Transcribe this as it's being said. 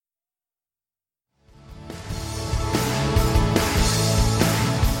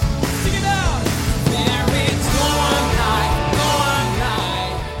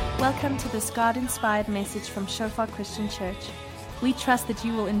to this God-inspired message from Shofar Christian Church. We trust that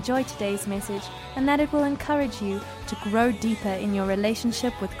you will enjoy today's message and that it will encourage you to grow deeper in your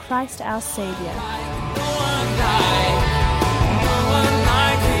relationship with Christ our Savior.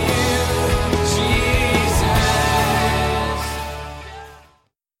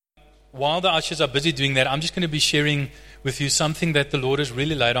 While the ushers are busy doing that, I'm just going to be sharing with you something that the Lord has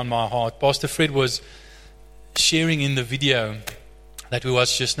really laid on my heart. Pastor Fred was sharing in the video that we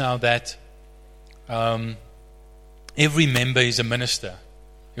watched just now that every member is a minister.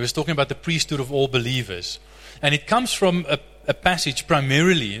 He was talking about the priesthood of all believers. And it comes from a passage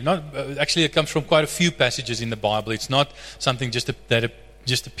primarily, it comes from quite a few passages in the Bible. It's not something that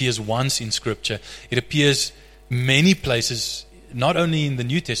just appears once in Scripture. It appears many places, not only in the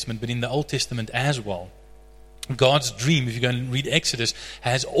New Testament, but in the Old Testament as well. God's dream, if you go and read Exodus,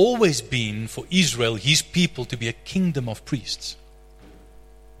 has always been for Israel, His people, to be a kingdom of priests.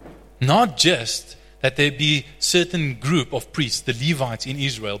 Not just that there be certain group of priests, the Levites in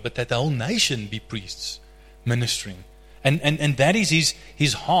Israel, but that the whole nation be priests ministering. And that is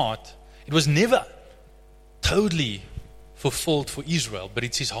his heart. It was never totally fulfilled for Israel, but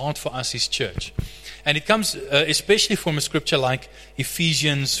it's His heart for us, His church. And it comes especially from a scripture like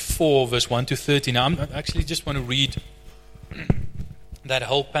Ephesians 4, verse 1 to 13. Now, I actually just want to read that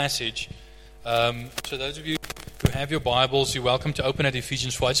whole passage. So those of you who have your Bibles, you're welcome to open at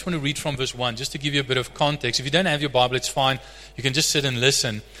Ephesians 4. I just want to read from verse 1, just to give you a bit of context. If you don't have your Bible, it's fine. You can just sit and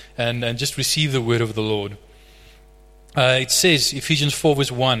listen and just receive the word of the Lord. It says, Ephesians 4,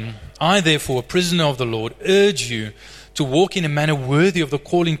 verse 1, I, therefore, a prisoner of the Lord, urge you to walk in a manner worthy of the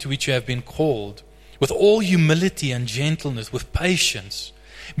calling to which you have been called, with all humility and gentleness, with patience,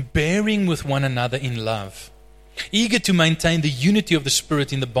 bearing with one another in love, eager to maintain the unity of the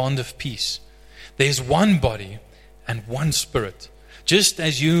Spirit in the bond of peace. There is one body and one Spirit, just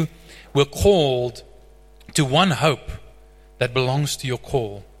as you were called to one hope that belongs to your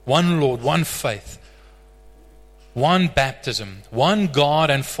call, one Lord, one faith, one baptism, one God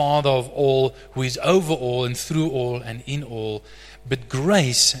and Father of all, who is over all and through all and in all. But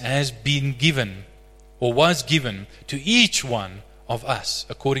grace has been given, or was given, to each one of us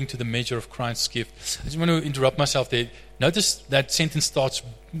according to the measure of Christ's gift. I just want to interrupt myself there. Notice that sentence starts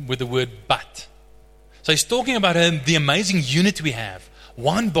with the word but. So he's talking about the amazing unity we have.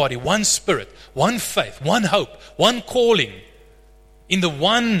 One body, one Spirit, one faith, one hope, one calling, in the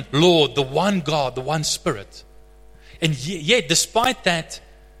one Lord, the one God, the one Spirit. And yet, despite that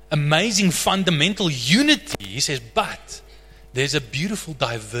amazing fundamental unity, he says, but there's a beautiful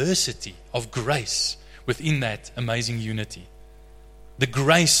diversity of grace within that amazing unity. The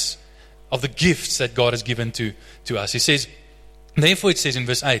grace of the gifts that God has given to us. He says, therefore it says in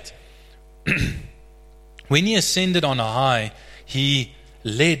verse 8, when He ascended on high, He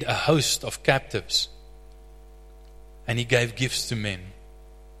led a host of captives and He gave gifts to men.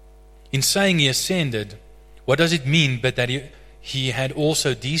 In saying He ascended, what does it mean but that He had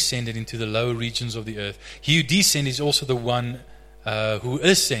also descended into the lower regions of the earth? He who descended is also the one who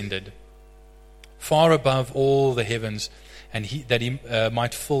ascended far above all the heavens, and that He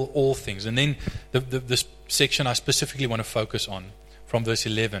might fill all things. And then the section I specifically want to focus on from verse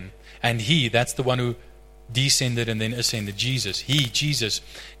 11. And He, that's the one who descended and then ascended, Jesus. He, Jesus,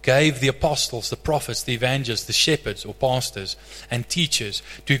 gave the apostles, the prophets, the evangelists, the shepherds or pastors and teachers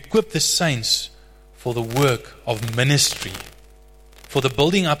to equip the saints for the work of ministry, for the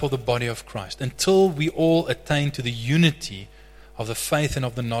building up of the body of Christ, until we all attain to the unity of the faith and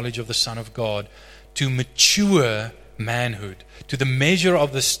of the knowledge of the Son of God, to mature manhood, to the measure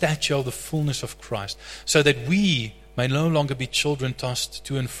of the stature of the fullness of Christ, so that we may no longer be children tossed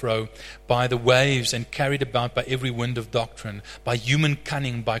to and fro by the waves and carried about by every wind of doctrine, by human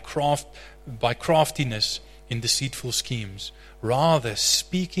cunning, by craftiness in deceitful schemes. Rather,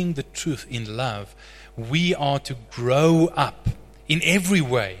 speaking the truth in love, we are to grow up in every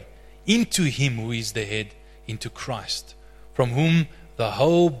way into Him who is the head, into Christ, from whom the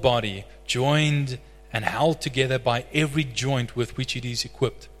whole body, joined and held together by every joint with which it is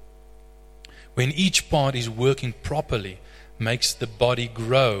equipped, when each part is working properly, makes the body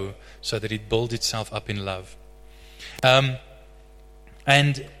grow so that it builds itself up in love. And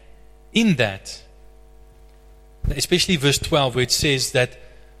in that, especially verse 12, where it says that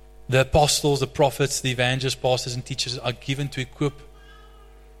the apostles, the prophets, the evangelists, pastors, and teachers are given to equip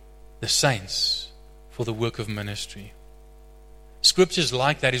the saints for the work of ministry. Scriptures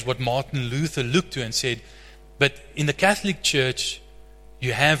like that is what Martin Luther looked to and said, but in the Catholic Church,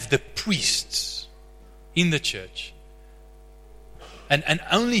 you have the priests in the church. And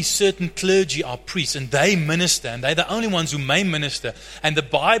only certain clergy are priests, and they minister, and they're the only ones who may minister. And the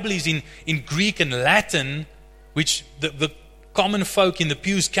Bible is in Greek and Latin, which the common folk in the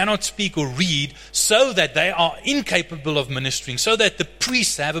pews cannot speak or read, so that they are incapable of ministering, so that the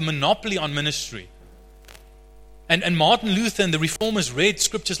priests have a monopoly on ministry. And Martin Luther and the Reformers read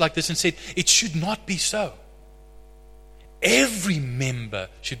scriptures like this and said, it should not be so. Every member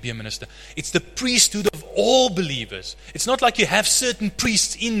should be a minister. It's the priesthood of all believers. It's not like you have certain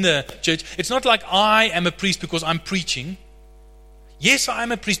priests in the church. It's not like I am a priest because I'm preaching. Yes, I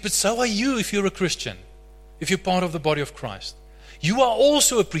am a priest, but so are you if you're a Christian, if you're part of the body of Christ. You are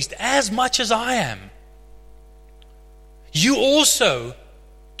also a priest as much as I am. You also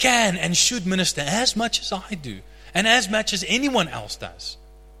can and should minister as much as I do, and as much as anyone else does.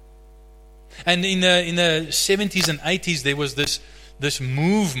 And in the 70s and 80s, there was this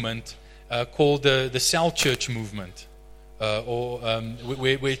movement called the cell church movement,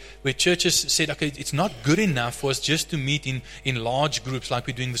 where churches said, okay, it's not good enough for us just to meet in large groups like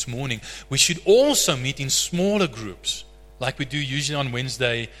we're doing this morning. We should also meet in smaller groups like we do usually on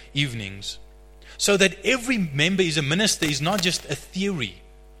Wednesday evenings, so that every member is a minister is not just a theory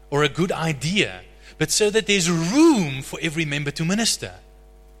or a good idea, but so that there's room for every member to minister.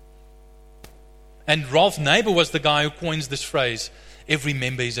 And Ralph Neighbour was the guy who coins this phrase, every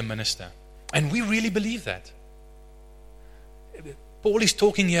member is a minister. And we really believe that. Paul is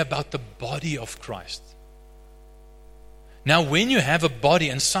talking here about the body of Christ. Now, when you have a body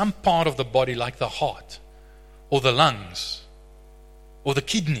and some part of the body, like the heart, or the lungs, or the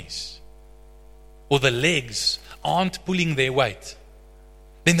kidneys, or the legs, aren't pulling their weight,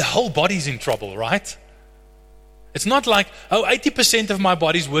 then the whole body's in trouble, right? It's not like, 80% of my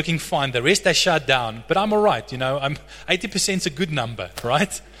body's working fine, the rest I shut down, but I'm all right, 80% is a good number,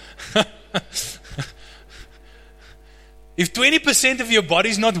 right? If 20% of your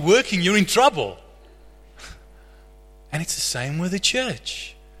body's not working, you're in trouble. And it's the same with the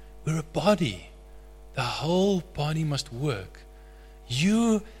church. We're a body. The whole body must work.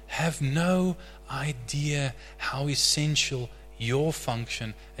 You have no idea how essential your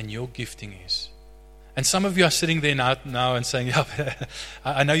function and your gifting is. And some of you are sitting there now and saying, yeah,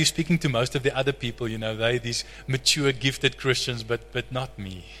 I know you're speaking to most of the other people, they're these mature, gifted Christians, but not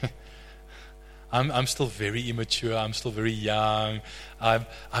me. I'm still very immature, I'm still very young, I'm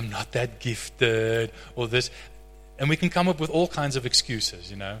not that gifted, or this. And we can come up with all kinds of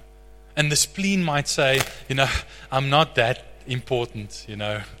excuses, And the spleen might say, I'm not that important,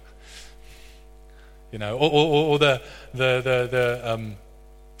 or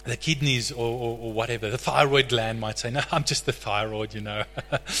the kidneys or whatever, the thyroid gland might say, no, I'm just the thyroid,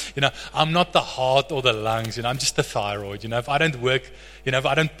 I'm not the heart or the lungs, I'm just the thyroid, if I don't work,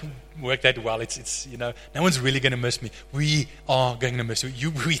 that well, it's no one's really going to miss me. We are going to miss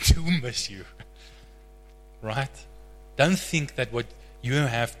you. We do miss you. Right? Don't think that what you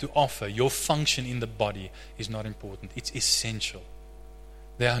have to offer, your function in the body, is not important. It's essential.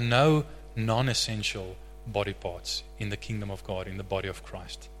 There are no non-essential body parts in the kingdom of God, in the body of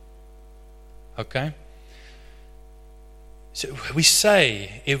Christ. Okay? So we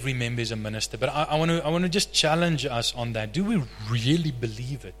say every member is a minister, but I want to just challenge us on that. Do we really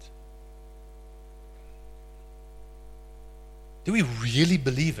believe it? Do we really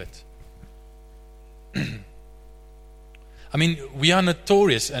believe it? I mean, we are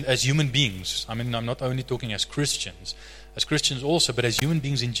notorious as human beings. I mean, I'm not only talking as Christians also, but as human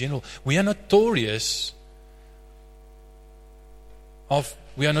beings in general, we are notorious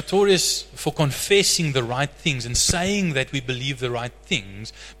for confessing the right things and saying that we believe the right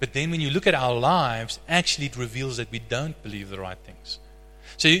things, but then when you look at our lives, actually it reveals that we don't believe the right things.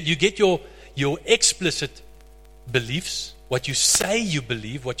 So you get your explicit beliefs, what you say you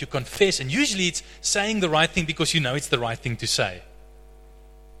believe, what you confess, and usually it's saying the right thing because it's the right thing to say.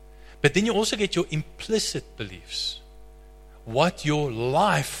 But then you also get your implicit beliefs, what your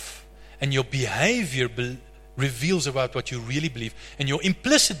life and your behavior reveals about what you really believe. And your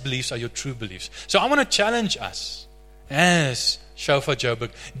implicit beliefs are your true beliefs. So I want to challenge us as Shofar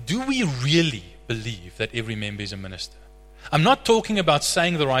Joburg. Do we really believe that every member is a minister? I'm not talking about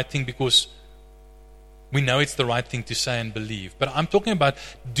saying the right thing because we know it's the right thing to say and believe. But I'm talking about,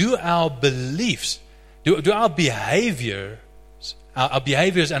 do our beliefs, do our behaviors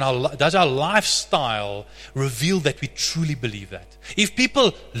and does our lifestyle reveal that we truly believe that? If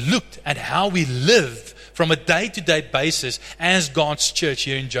people looked at how we live from a day-to-day basis as God's church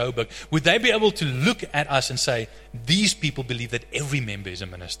here in Joburg, would they be able to look at us and say, these people believe that every member is a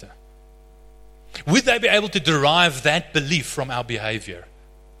minister? Would they be able to derive that belief from our behavior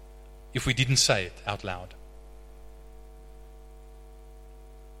if we didn't say it out loud?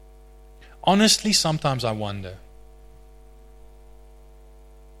 honestly, sometimes I wonder.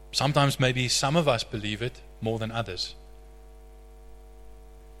 Sometimes maybe some of us believe it more than others.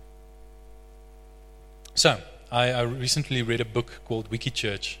 So, I recently read a book called Wiki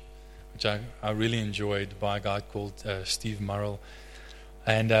Church, which I really enjoyed, by a guy called Steve Murrell.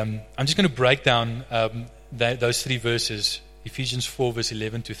 And I'm just going to break down those 3 verses, Ephesians 4, verse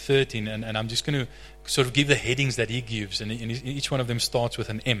 11 to 13, and I'm just going to sort of give the headings that he gives, and each one of them starts with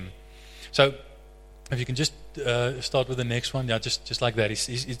an M. So, if you can just start with the next one, yeah, just like that.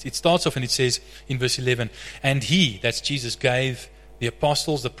 It starts off and it says in verse 11, and he, that's Jesus, gave the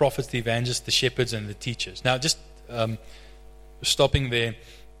apostles, the prophets, the evangelists, the shepherds, and the teachers. Now, just stopping there,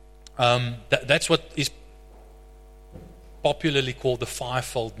 that's what is popularly called the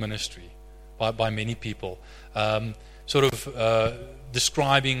fivefold ministry by many people. Sort of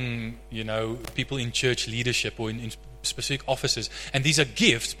describing, people in church leadership or in specific offices. And these are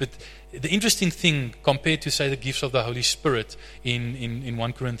gifts, but the interesting thing compared to, say, the gifts of the Holy Spirit in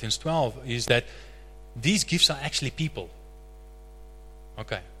 1 Corinthians 12 is that these gifts are actually people.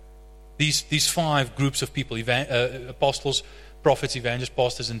 Okay. These 5 groups of people, apostles, prophets, evangelists,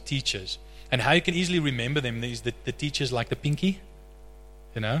 pastors, and teachers. And how you can easily remember them is that the teachers like the pinky.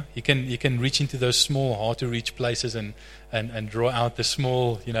 You can reach into those small, hard to reach places and draw out the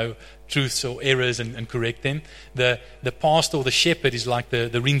small, truths or errors and correct them. The pastor or the shepherd is like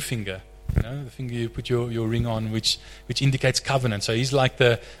the ring finger, the finger you put your ring on, which indicates covenant. So he's like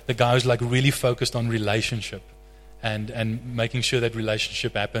the guy who's like really focused on relationship and making sure that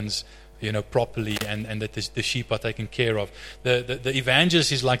relationship happens, properly and that the sheep are taken care of. The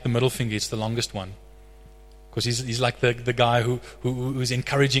evangelist is like the middle finger. It's the longest one. Because he's like the guy who's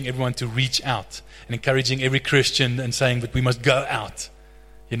encouraging everyone to reach out and encouraging every Christian and saying that we must go out,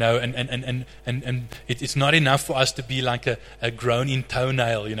 and it's not enough for us to be like a grown-in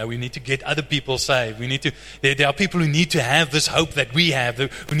toenail. We need to get other people saved. There are people who need to have this hope that we have,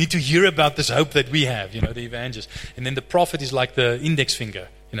 who need to hear about this hope that we have. The evangelist, and then the prophet is like the index finger.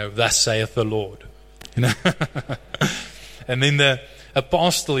 Thus saith the Lord. And then the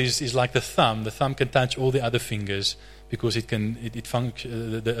apostle is like the thumb. The thumb can touch all the other fingers because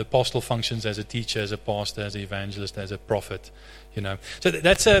the apostle functions as a teacher, as a pastor, as an evangelist, as a prophet. So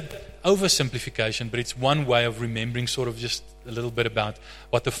that's a oversimplification, but it's one way of remembering sort of just a little bit about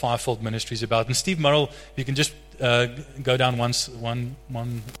what the fivefold ministry is about. And Steve Murrell, you can just go down one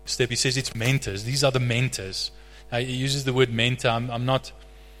step. He says it's mentors. These are the mentors. Now, he uses the word mentor. I'm not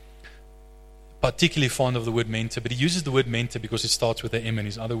particularly fond of the word mentor, but he uses the word mentor because it starts with an M, and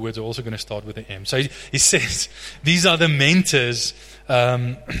his other words are also going to start with an M. So he says these are the mentors,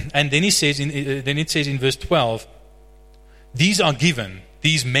 and then it says in verse 12, these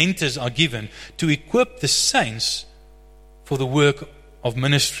mentors are given to equip the saints for the work of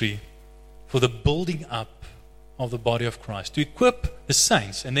ministry, for the building up of the body of Christ, to equip the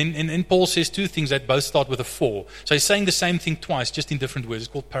saints. And then Paul says 2 things that both start with a for. So he's saying the same thing twice, just in different words.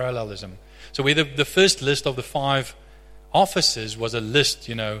 It's called parallelism. So where the first list of the 5 offices was a list,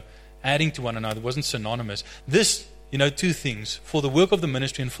 adding to one another, it wasn't synonymous. This, 2 things, for the work of the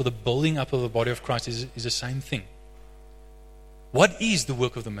ministry and for the building up of the body of Christ is the same thing. What is the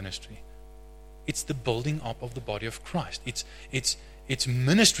work of the ministry? It's the building up of the body of Christ. It's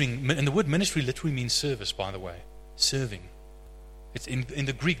ministering, and the word ministry literally means service, by the way. Serving. It's in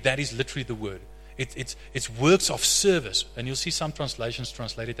the Greek, that is literally the word. It's works of service, and you'll see some translations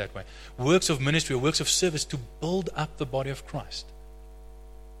translate it that way. Works of ministry or works of service to build up the body of Christ.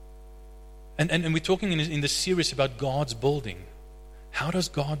 And we're talking in this series about God's building. How does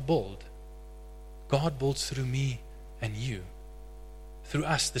God build? God builds through me and you, through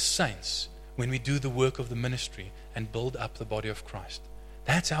us, the saints, when we do the work of the ministry and build up the body of Christ.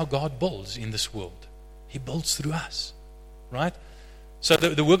 That's how God builds in this world. He builds through us, right? So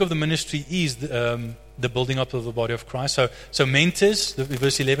the work of the ministry is the building up of the body of Christ. So mentors,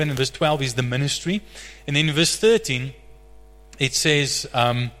 verse 11 and verse 12 is the ministry. And then in verse 13, it says,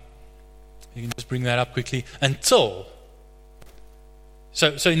 you can just bring that up quickly, until.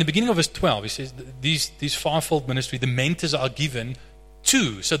 So in the beginning of verse 12, it says these fivefold ministry, the mentors are given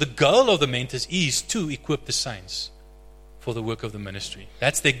to. So the goal of the mentors is to equip the saints for the work of the ministry.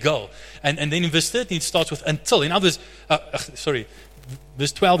 That's their goal. And then in verse 13, it starts with until. In other words,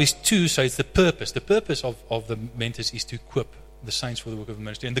 verse 12 is to, so it's the purpose. The purpose of the mentors is to equip the saints for the work of the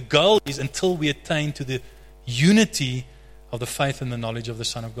ministry. And the goal is until we attain to the unity of the faith and the knowledge of the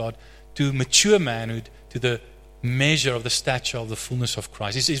Son of God, to mature manhood, to the measure of the stature of the fullness of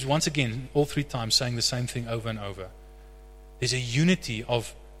Christ. He's once again, all 3 times, saying the same thing over and over. There's a unity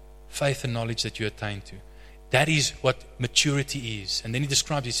of faith and knowledge that you attain to. That is what maturity is. And then he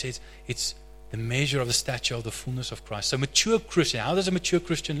describes, he says, it's the measure of the stature of the fullness of Christ. So mature Christian, how does a mature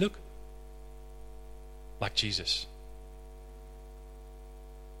Christian look? Like Jesus.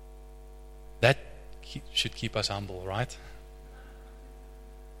 That should keep us humble, right?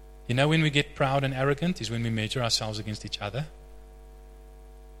 You know when we get proud and arrogant is when we measure ourselves against each other.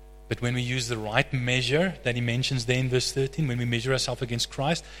 But when we use the right measure that he mentions there in verse 13, when we measure ourselves against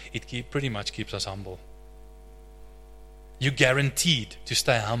Christ, it pretty much keeps us humble. You're guaranteed to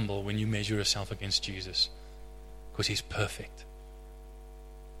stay humble when you measure yourself against Jesus, because he's perfect.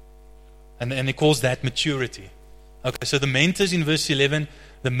 And he calls that maturity. Okay, so the mentors in verse 11,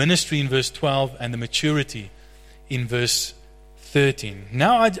 the ministry in verse 12, and the maturity in verse 13.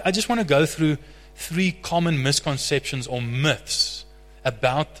 Now I just want to go through 3 common misconceptions or myths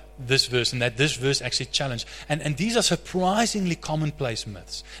about this verse, and that this verse actually challenged. And these are surprisingly commonplace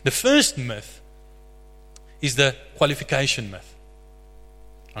myths. The first myth is the qualification myth.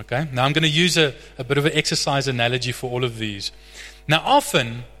 Okay? Now I'm going to use a bit of an exercise analogy for all of these. Now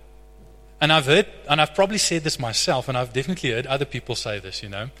often, and I've heard, and I've probably said this myself, and I've definitely heard other people say this,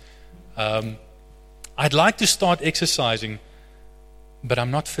 I'd like to start exercising, but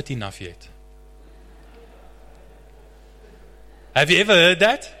I'm not fit enough yet. Have you ever heard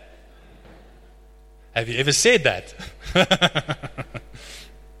that? Have you ever said that?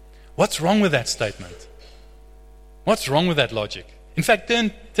 What's wrong with that statement? What's wrong with that logic? In fact,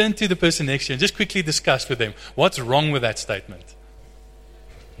 turn to the person next to you and just quickly discuss with them, what's wrong with that statement?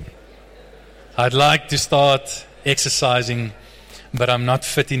 I'd like to start exercising, but I'm not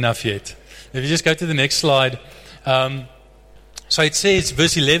fit enough yet. If you just go to the next slide. So it says,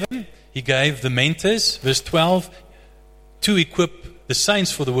 verse 11, he gave the mentors. Verse 12, to equip the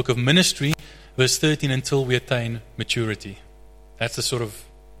saints for the work of ministry. Verse 13, until we attain maturity. That's the sort of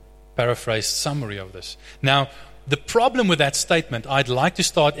paraphrased summary of this. Now, the problem with that statement, I'd like to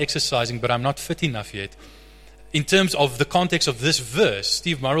start exercising, but I'm not fit enough yet. In terms of the context of this verse,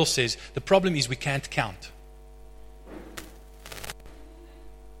 Steve Murrell says, the problem is we can't count.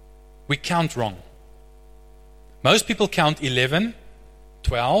 We count wrong. Most people count 11,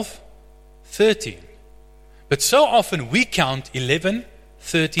 12, 13. But so often we count 11,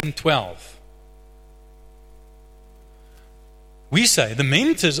 13, 12. We say the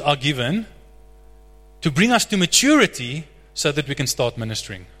mentors are given to bring us to maturity so that we can start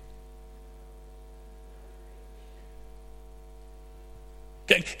ministering.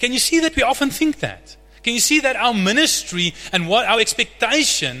 Can you see that we often think that? Can you see that our ministry and what our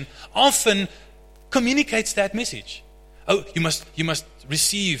expectation often communicates that message? Oh, you must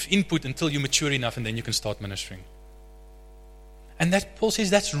receive input until you mature enough and then you can start ministering. And that Paul says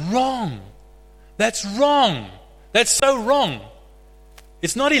that's wrong. That's wrong. That's so wrong.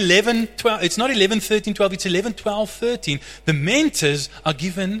 It's not 11, 12, it's not 11, 13, 12, it's 11, 12, 13. The mentors are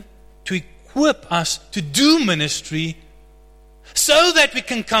given to equip us to do ministry so that we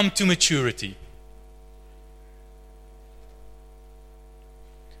can come to maturity.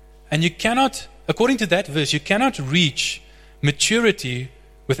 And you cannot, according to that verse, you cannot reach maturity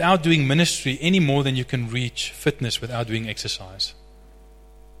without doing ministry any more than you can reach fitness without doing exercise.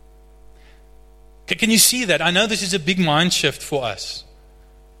 Can you see that? I know this is a big mind shift for us.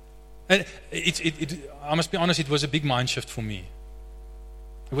 And I must be honest, it was a big mind shift for me.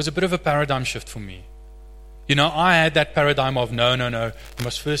 It was a bit of a paradigm shift for me. I had that paradigm of no, you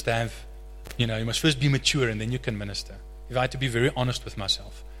must first be mature and then you can minister. If I had to be very honest with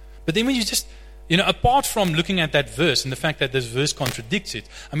myself. But then when you just, apart from looking at that verse and the fact that this verse contradicts it,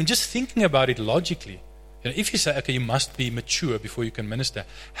 just thinking about it logically. If you say, okay, you must be mature before you can minister,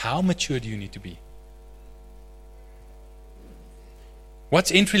 how mature do you need to be?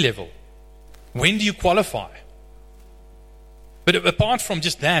 What's entry level? When do you qualify? But apart from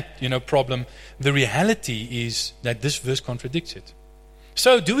just that, problem, the reality is that this verse contradicts it.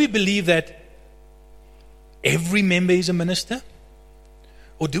 So do we believe that every member is a minister?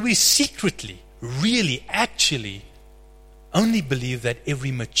 Or do we secretly, really, actually, only believe that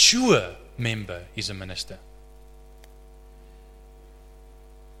every mature member is a minister?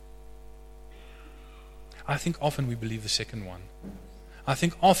 I think often we believe the second one. I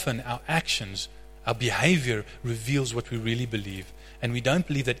think often our actions, our behavior reveals what we really believe. And we don't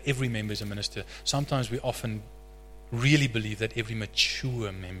believe that every member is a minister. Sometimes we often really believe that every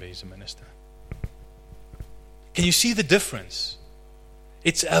mature member is a minister. Can you see the difference?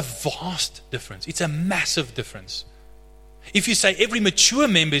 It's a vast difference. It's a massive difference. If you say every mature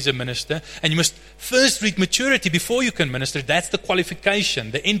member is a minister, and you must first reach maturity before you can minister, that's the qualification,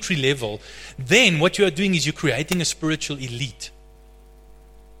 the entry level, then what you are doing is you're creating a spiritual elite.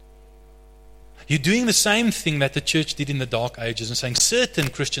 You're doing the same thing that the church did in the Dark Ages and saying certain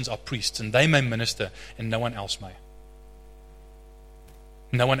Christians are priests and they may minister and no one else may.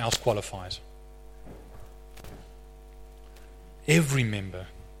 No one else qualifies. Every member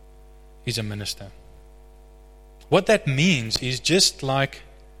is a minister. What that means is just like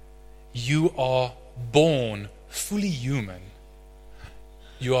you are born fully human,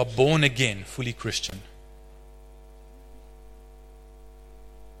 you are born again fully Christian.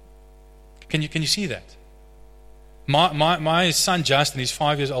 Can you see that? My son Justin is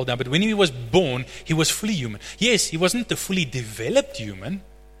 5 years old now, but when he was born, he was fully human. Yes, he wasn't a fully developed human,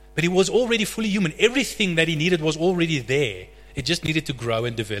 but he was already fully human. Everything that he needed was already there. It just needed to grow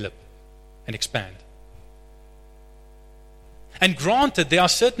and develop and expand. And granted, there are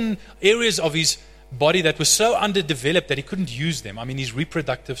certain areas of his body that were so underdeveloped that he couldn't use them. I mean, his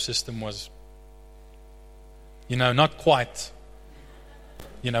reproductive system was, not quite,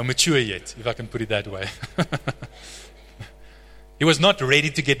 mature yet, if I can put it that way. He was not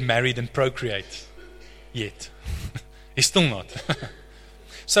ready to get married and procreate yet. He's still not.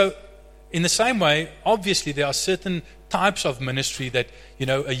 So, in the same way, obviously there are certain types of ministry that,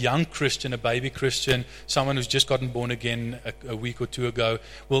 a young Christian, a baby Christian, someone who's just gotten born again a week or two ago,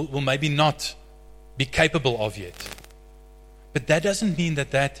 will maybe not be capable of yet. But that doesn't mean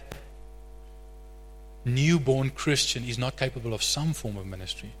that newborn Christian is not capable of some form of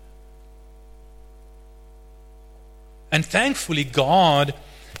ministry. And thankfully, God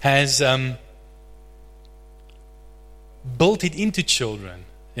has built it into children.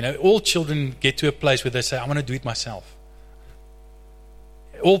 All children get to a place where they say, I want to do it myself.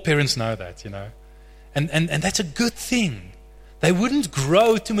 All parents know that, And that's a good thing. They wouldn't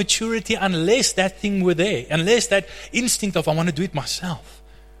grow to maturity unless that thing were there, unless that instinct of I want to do it myself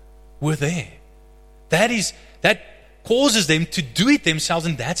were there. That causes them to do it themselves,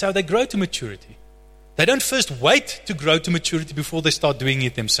 and that's how they grow to maturity. They don't first wait to grow to maturity before they start doing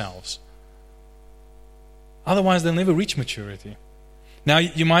it themselves. Otherwise, they'll never reach maturity. Now,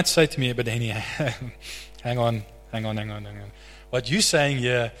 you might say to me, but Danny, hang on. What you're saying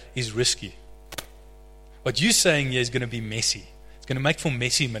here is risky. What you're saying here is going to be messy. It's going to make for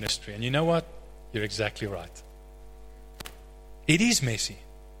messy ministry. And you know what? You're exactly right. It is messy.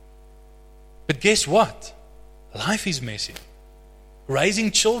 But guess what? Life is messy.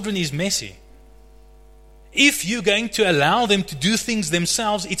 Raising children is messy. If you're going to allow them to do things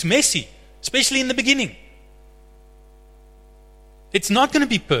themselves, it's messy, especially in the beginning. It's not going to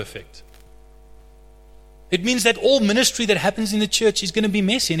be perfect. It means that all ministry that happens in the church is going to be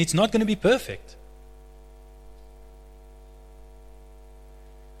messy and it's not going to be perfect.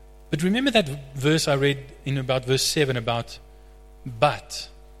 But remember that verse I read in about verse 7 about, but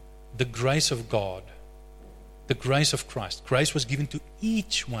the grace of God, the grace of Christ, grace was given to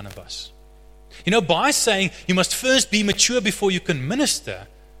each one of us. By saying you must first be mature before you can minister,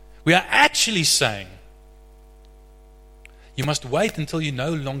 we are actually saying you must wait until you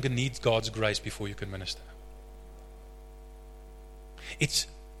no longer need God's grace before you can minister. It's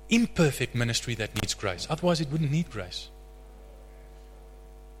imperfect ministry that needs grace. Otherwise, it wouldn't need grace.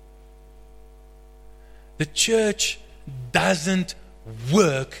 The church doesn't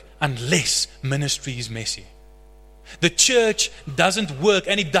work unless ministry is messy. The church doesn't work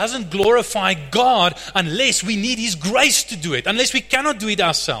and it doesn't glorify God unless we need His grace to do it, unless we cannot do it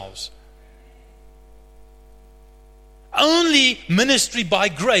ourselves. Only ministry by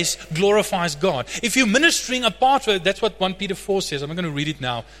grace glorifies God. If you're ministering apart from it, that's what 1 Peter 4 says. I'm not going to read it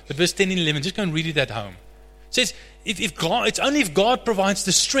now, but verse 10 and 11, just go and read it at home. It says, it's only if God provides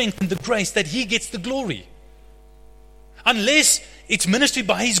the strength and the grace that He gets the glory. Unless it's ministry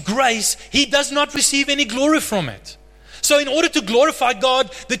by His grace, He does not receive any glory from it. So in order to glorify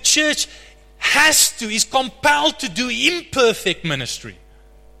God, the church is compelled to do imperfect ministry.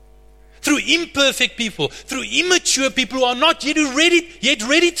 Through imperfect people, through immature people who are not yet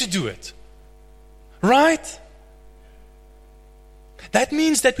ready to do it. Right? That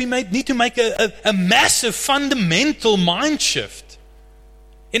means that we need to make a massive fundamental mind shift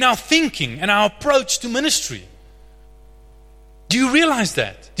in our thinking and our approach to ministry. Do you realize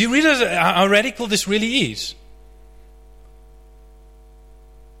that? Do you realize how radical this really is?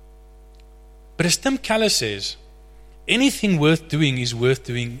 But as Tim Keller says, anything worth doing is worth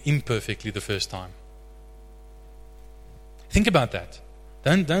doing imperfectly the first time. Think about that.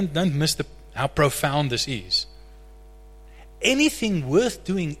 Don't miss how profound this is. Anything worth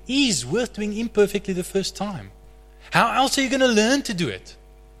doing is worth doing imperfectly the first time. How else are you going to learn to do it?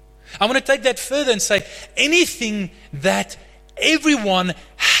 I want to take that further and say anything that everyone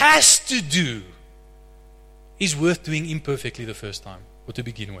has to do is worth doing imperfectly the first time, or to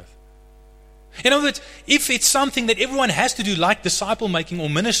begin with. In other words, if it's something that everyone has to do, like disciple making or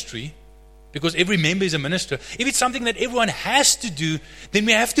ministry, because every member is a minister, if it's something that everyone has to do, then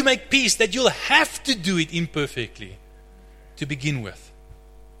we have to make peace that you'll have to do it imperfectly to begin with.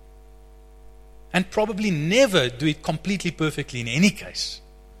 And probably never do it completely perfectly in any case.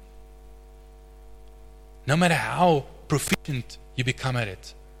 No matter how proficient you become at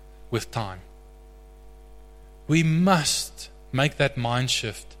it with time. We must make that mind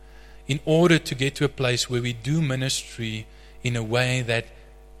shift in order to get to a place where we do ministry in a way that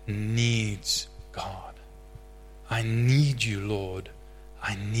needs God. I need you, Lord.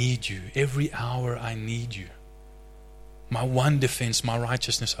 I need you. Every hour I need you. My one defense, my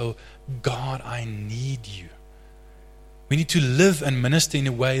righteousness. Oh, God, I need you. We need to live and minister in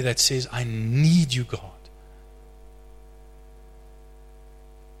a way that says, I need you, God.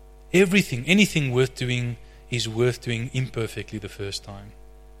 Everything, anything worth doing is worth doing imperfectly the first time.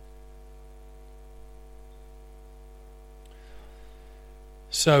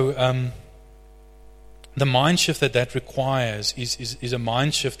 So, the mind shift that requires is a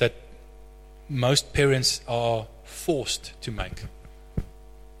mind shift that most parents are forced to make.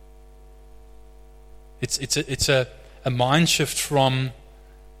 It's a mind shift from,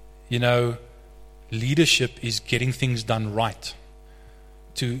 leadership is getting things done right,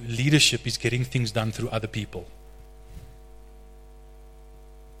 to leadership is getting things done through other people.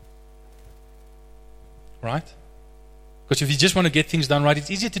 Right? Because if you just want to get things done right,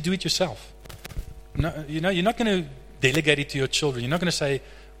 it's easier to do it yourself. No, you're not going to delegate it to your children. You're not going to say,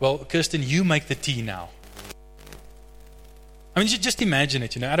 well, Kirsten, you make the tea now. I mean, just imagine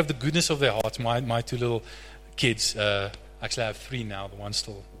it, out of the goodness of their hearts, my two little kids, actually I have three now, the one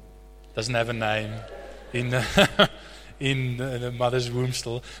still doesn't have a name in the mother's womb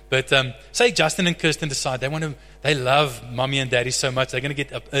still. But say Justin and Kirsten decide they love mommy and daddy so much, they're going to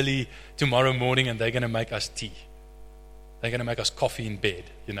get up early tomorrow morning and they're going to make us tea. They're going to make us coffee in bed,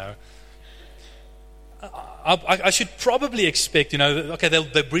 I should probably expect, okay,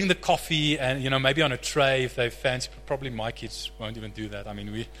 they'll bring the coffee and, maybe on a tray if they fancy. Probably my kids won't even do that. I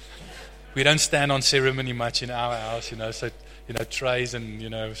mean, we don't stand on ceremony much in our house, so, trays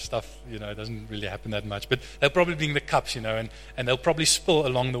and, stuff, it doesn't really happen that much. But they'll probably bring the cups, and they'll probably spill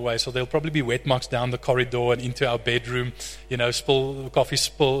along the way. So there'll probably be wet marks down the corridor and into our bedroom, coffee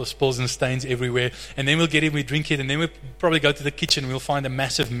spills and stains everywhere. And then we'll get in, we drink it, and then we'll probably go to the kitchen. We'll find a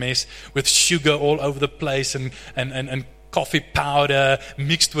massive mess with sugar all over the place and coffee powder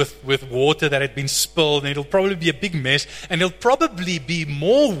mixed with water that had been spilled. And it'll probably be a big mess. And it'll probably be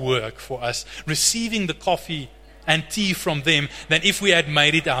more work for us receiving the coffee and tea from them than if we had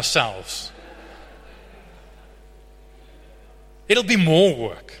made it ourselves. It'll be more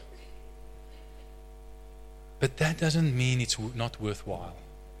work. But that doesn't mean it's not worthwhile.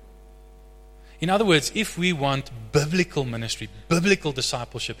 In other words, if we want biblical ministry, biblical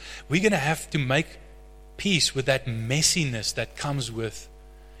discipleship, we're going to have to make peace with that messiness that comes with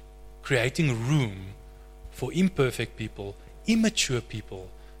creating room for imperfect people, immature people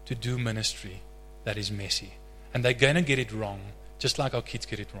to do ministry that is messy. And they're going to get it wrong, just like our kids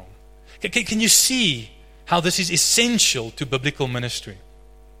get it wrong. Can you see how this is essential to biblical ministry?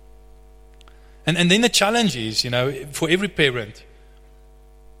 And then the challenge is, for every parent,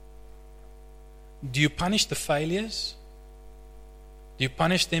 do you punish the failures? Do you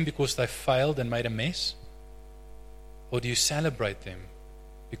punish them because they failed and made a mess? Or do you celebrate them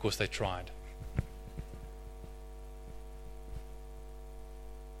because they tried?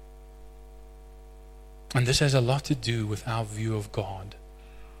 And this has a lot to do with our view of God.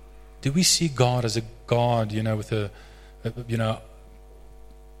 Do we see God as a God, with a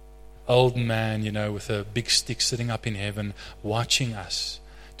old man, with a big stick sitting up in heaven, watching us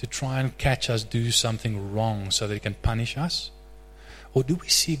to try and catch us do something wrong so that He can punish us? Or do we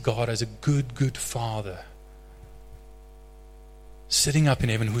see God as a good, good Father sitting up in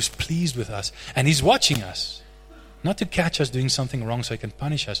heaven who's pleased with us and He's watching us? Not to catch us doing something wrong so He can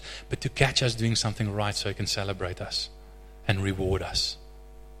punish us, but to catch us doing something right so He can celebrate us and reward us.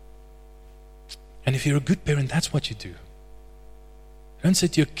 And if you're a good parent, that's what you do. Don't say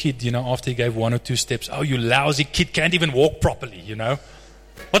to your kid, after he gave 1 or 2 steps, oh, you lousy kid, can't even walk properly,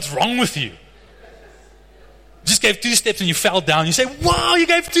 What's wrong with you? Just gave 2 steps and you fell down. You say, wow, you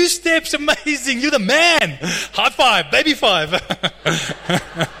gave 2 steps, amazing, you're the man. High five, baby five.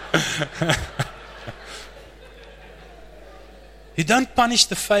 You don't punish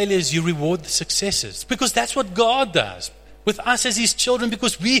the failures, you reward the successes. Because that's what God does with us as His children.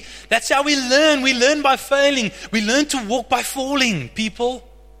 Because that's how we learn. We learn by failing. We learn to walk by falling, people.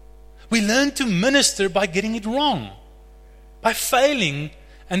 We learn to minister by getting it wrong. By failing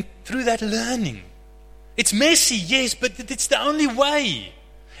and through that learning. It's messy, yes, but it's the only way.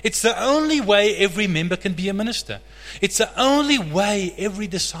 It's the only way every member can be a minister. It's the only way every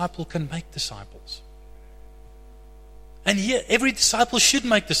disciple can make disciples. And here, every disciple should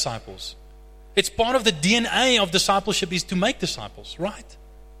make disciples. It's part of the DNA of discipleship is to make disciples, right?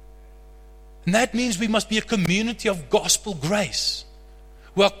 And that means we must be a community of gospel grace.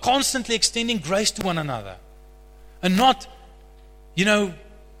 We are constantly extending grace to one another. And not,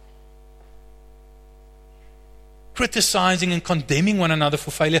 criticizing and condemning one another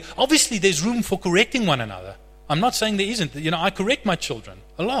for failure. Obviously, there's room for correcting one another. I'm not saying there isn't. I correct my children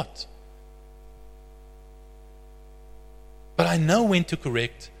a lot. But I know when to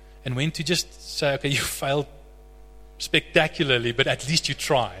correct and when to just say, okay, you failed spectacularly, but at least you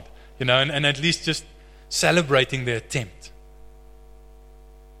tried. And at least just celebrating the attempt.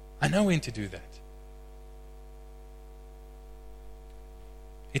 I know when to do that.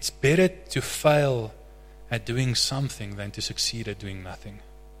 It's better to fail at doing something than to succeed at doing nothing.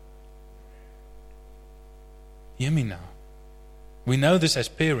 Hear me now. We know this as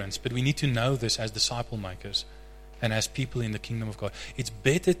parents, but we need to know this as disciple makers and as people in the kingdom of God. It's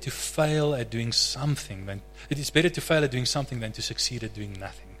better to fail at doing something than to succeed at doing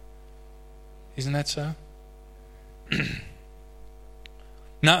nothing. Isn't that so?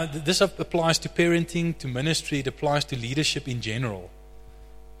 Now, this applies to parenting, to ministry, it applies to leadership in general.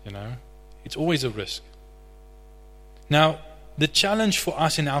 It's always a risk. Now, the challenge for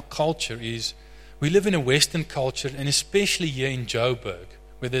us in our culture is we live in a Western culture, and especially here in Joburg,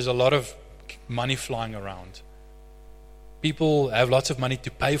 where there's a lot of money flying around. People have lots of money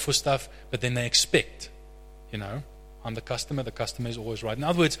to pay for stuff, but then they expect, I'm the customer is always right. In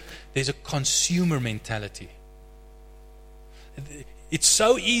other words, there's a consumer mentality. It's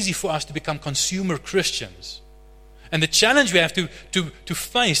so easy for us to become consumer Christians. And the challenge we have to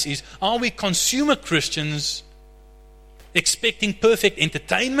face is, are we consumer Christians expecting perfect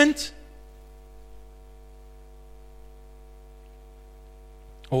entertainment?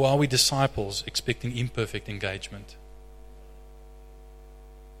 Or are we disciples expecting imperfect engagement?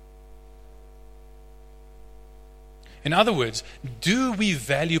 In other words, do we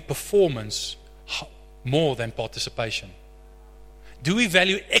value performance more than participation? Do we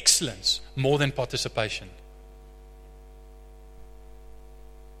value excellence more than participation?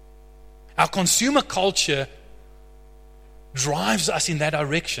 Our consumer culture drives us in that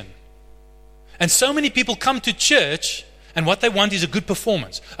direction. And so many people come to church and what they want is a good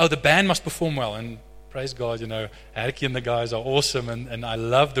performance. Oh, the band must perform well. And praise God, Harky and the guys are awesome and I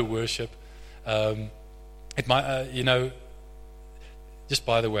love the worship. It might, just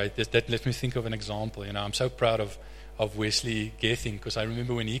by the way, that lets me think of an example. I'm so proud of Wesley Gething, because I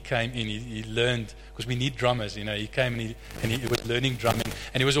remember when he came in, he learned, because we need drummers. He came and he was learning drumming,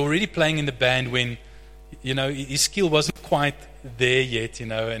 and he was already playing in the band when, his skill wasn't quite there yet,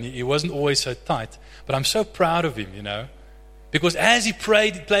 and he wasn't always so tight. But I'm so proud of him, because as he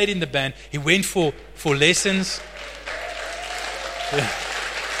played in the band, he went for lessons. Yeah.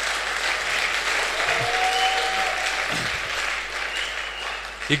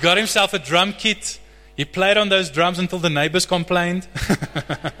 He got himself a drum kit. He played on those drums until the neighbors complained.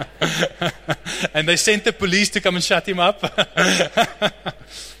 And they sent the police to come and shut him up.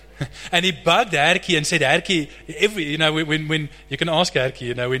 And he bugged Harky and said, Harky, when you can ask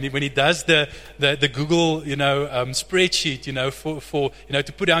Harky, when he does the Google, spreadsheet, for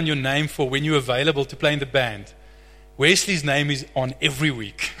to put down your name for when you're available to play in the band, Wesley's name is on every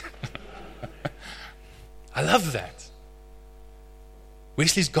week. I love that.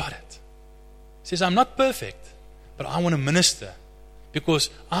 Wesley's got it. He says, I'm not perfect, but I want to minister because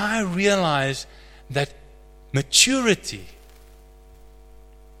I realize that maturity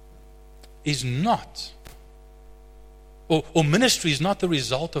is not, or ministry is not the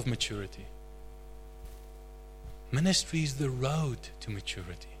result of maturity. Ministry is the road to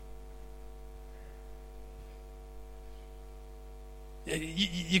maturity.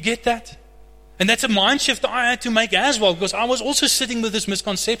 You get that? And that's a mind shift I had to make as well, because I was also sitting with this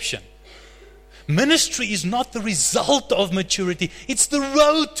misconception. Ministry is not the result of maturity. It's the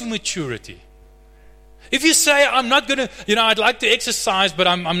road to maturity. If you say, I'm not going to, I'd like to exercise, but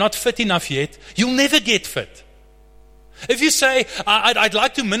I'm not fit enough yet, you'll never get fit. If you say, I'd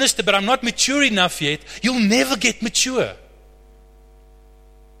like to minister, but I'm not mature enough yet, you'll never get mature.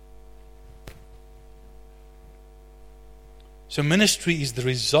 So ministry is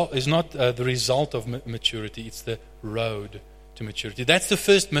not the result of maturity, it's the road to maturity. That's the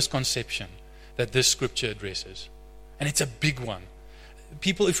first misconception that this scripture addresses. And it's a big one.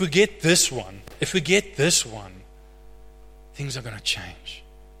 People, if we get this one, things are going to change.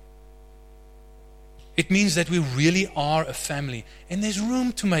 It means that we really are a family, and there's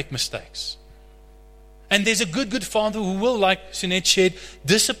room to make mistakes. And there's a good Father who will, like Sunette shared,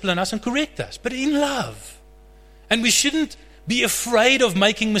 discipline us and correct us, but in love. And we shouldn't be afraid of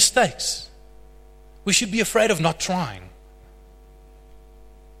making mistakes. We should be afraid of not trying.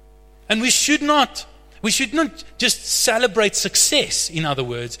 And we should not just celebrate success, in other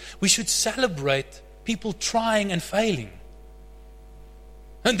words. We should celebrate people trying and failing.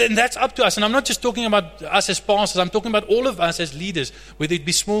 And then that's up to us. And I'm not just talking about us as pastors. I'm talking about all of us as leaders, whether it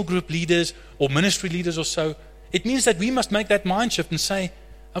be small group leaders or ministry leaders or so. It means that we must make that mind shift and say,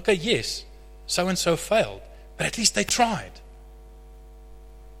 okay, yes, so-and-so failed, but at least they tried.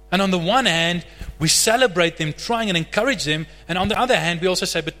 And on the one hand, we celebrate them trying and encourage them. And on the other hand, we also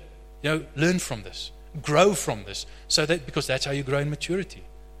say, but learn from this, grow from this, because that's how you grow in maturity.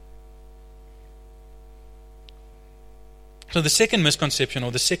 So the second misconception,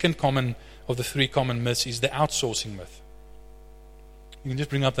 or the second common of the three common myths, is the outsourcing myth. You can just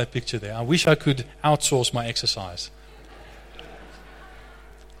bring up that picture there. I wish I could outsource my exercise.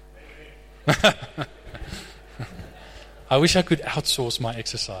 I wish I could outsource my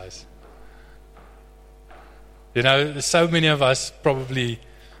exercise. So many of us probably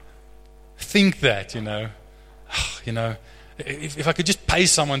think that, if I could just pay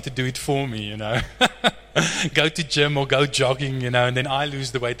someone to do it for me, go to gym or go jogging, and then I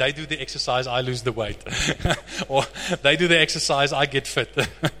lose the weight. They do the exercise, I lose the weight. Or they do the exercise, I get fit.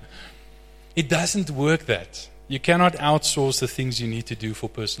 It doesn't work that. You cannot outsource the things you need to do for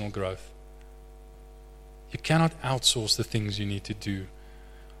personal growth. You cannot outsource the things you need to do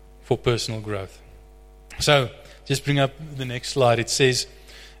for personal growth. So, just bring up the next slide. It says,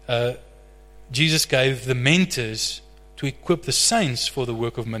 Jesus gave the mentors to equip the saints for the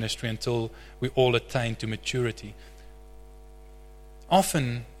work of ministry until we all attain to maturity.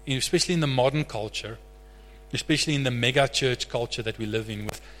 Often, especially in the modern culture, especially in the mega church culture that we live in,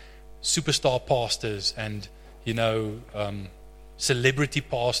 with superstar pastors and, celebrity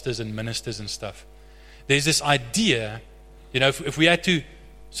pastors and ministers and stuff, there's this idea, if we had to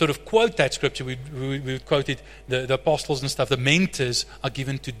sort of quote that scripture, we would quote it, the apostles and stuff, the mentors are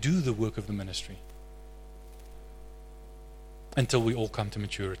given to do the work of the ministry until we all come to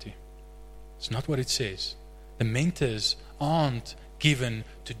maturity. It's not what it says. The mentors aren't given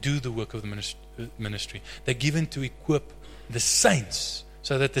to do the work of the ministry. They're given to equip the saints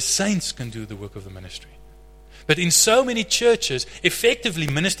so that the saints can do the work of the ministry. But in so many churches, effectively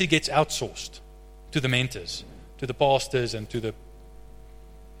ministry gets outsourced to the mentors, to the pastors and to the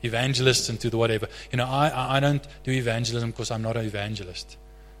evangelists and to the whatever. I don't do evangelism because I'm not an evangelist.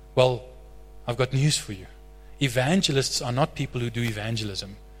 Well, I've got news for you. Evangelists are not people who do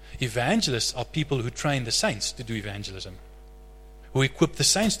evangelism. Evangelists are people who train the saints to do evangelism, who equip the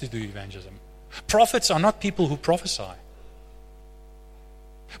saints to do evangelism. Prophets are not people who prophesy.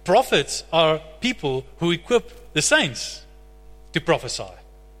 Prophets are people who equip the saints to prophesy.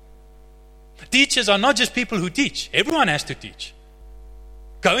 Teachers are not just people who teach. Everyone has to teach.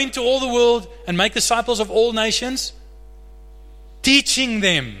 Go into all the world and make disciples of all nations, teaching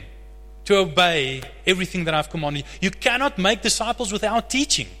them to obey everything that I've commanded you. You cannot make disciples without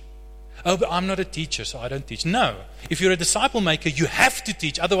teaching. Oh, but I'm not a teacher, so I don't teach. No. If you're a disciple maker, you have to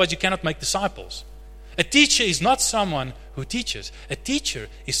teach. Otherwise, you cannot make disciples. A teacher is not someone who teaches. A teacher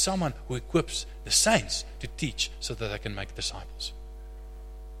is someone who equips the saints to teach so that they can make disciples.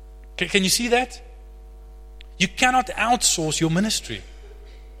 Can you see that? You cannot outsource your ministry.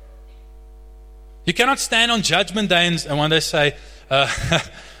 You cannot stand on Judgment Day and one day say,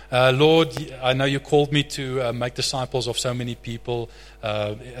 Lord, I know you called me to make disciples of so many people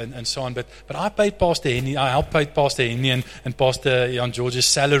and so on, but I paid Pastor Henny, I helped pay Pastor Henny and Pastor Jan George's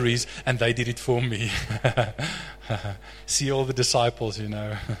salaries, and they did it for me. See all the disciples, You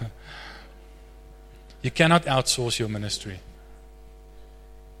cannot outsource your ministry.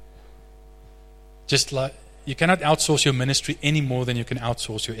 Just like you cannot outsource your ministry any more than you can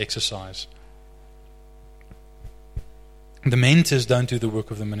outsource your exercise. The mentors don't do the work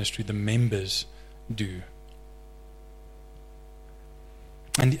of the ministry, the members do.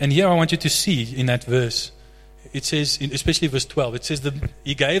 And here I want you to see in that verse, it says, especially verse 12, it says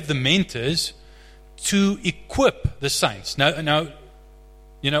he gave the mentors to equip the saints. Now,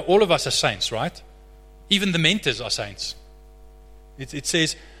 all of us are saints, right? Even the mentors are saints. It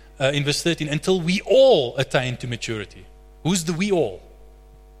says in verse 13, until we all attain to maturity. Who's the we all?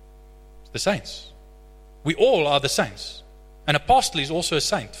 It's the saints. We all are the saints. An apostle is also a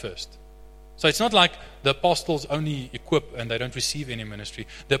saint first. So it's not like the apostles only equip and they don't receive any ministry.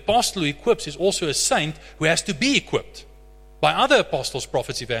 The apostle who equips is also a saint who has to be equipped by other apostles,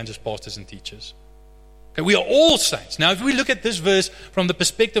 prophets, evangelists, pastors, and teachers. Okay, we are all saints. Now, if we look at this verse from the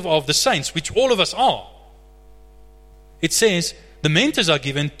perspective of the saints, which all of us are, it says the mentors are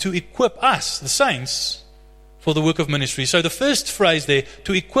given to equip us, the saints, for the work of ministry. So the first phrase there,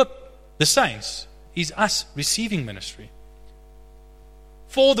 to equip the saints, is us receiving ministry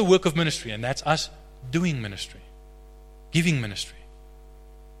for the work of ministry, and that's us doing ministry, giving ministry.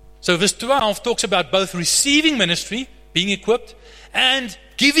 So verse 12 talks about both receiving ministry, being equipped, and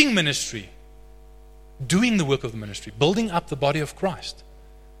giving ministry, doing the work of the ministry, building up the body of Christ.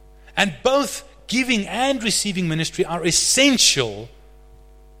 And both giving and receiving ministry are essential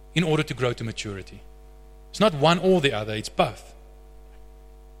in order to grow to maturity. It's not one or the other, it's both.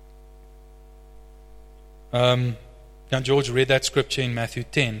 Now George read that scripture in Matthew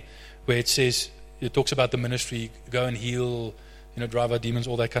 10 where it says, it talks about the ministry, go and heal, drive out demons,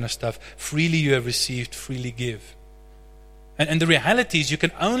 all that kind of stuff. Freely you have received, freely give. And the reality is you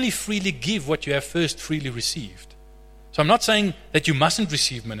can only freely give what you have first freely received. So I'm not saying that you mustn't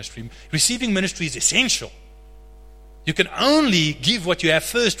receive ministry. Receiving ministry is essential. You can only give what you have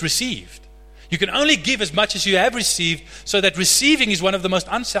first received. You can only give as much as you have received, so that receiving is one of the most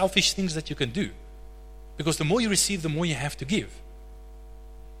unselfish things that you can do. Because the more you receive, the more you have to give.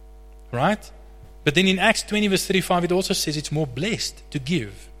 Right? But then in Acts 20 verse 35, it also says it's more blessed to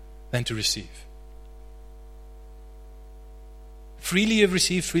give than to receive. Freely you have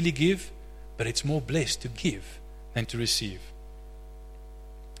received, freely give, but it's more blessed to give than to receive.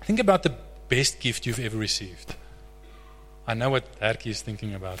 Think about the best gift you've ever received. I know what Herky is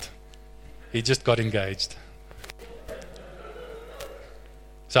thinking about. He just got engaged.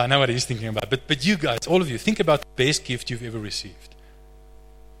 So I know what he's thinking about. But you guys, all of you, think about the best gift you've ever received.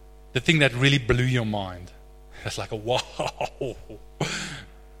 The thing that really blew your mind. That's like a wow.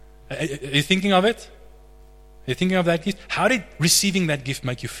 Are you thinking of it? Are you thinking of that gift? How did receiving that gift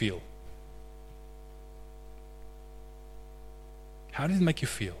make you feel? How did it make you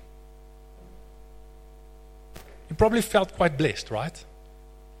feel? You probably felt quite blessed, right?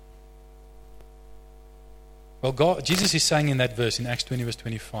 Well, Jesus is saying in that verse, in Acts 20 verse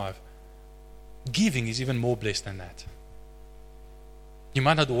 25, giving is even more blessed than that. You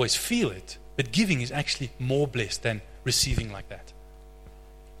might not always feel it, but giving is actually more blessed than receiving like that.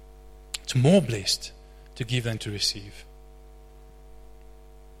 It's more blessed to give than to receive.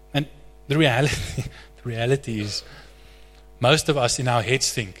 And the reality is, most of us in our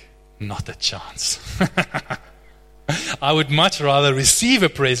heads think, not a chance. I would much rather receive a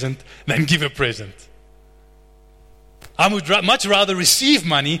present than give a present. I would much rather receive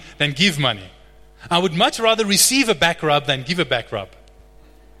money than give money. I would much rather receive a back rub than give a back rub.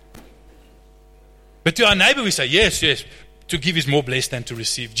 But to our neighbor we say, yes, to give is more blessed than to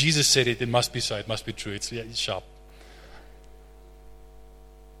receive. Jesus said it must be so, it must be true. It's sharp.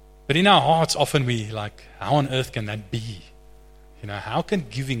 But in our hearts often we like, how on earth can that be? How can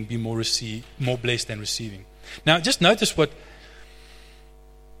giving be more blessed than receiving? Now just notice what,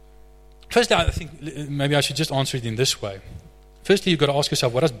 firstly I think maybe I should just answer it in this way. Firstly you've got to ask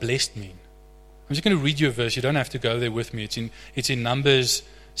yourself, what does blessed mean? I'm just going to read you a verse, you don't have to go there with me. It's in Numbers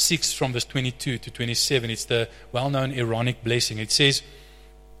 6 from verse 22 to 27. It's the well-known Aaronic blessing. It says,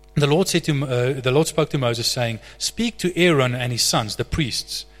 the Lord spoke to Moses saying, speak to Aaron and his sons, the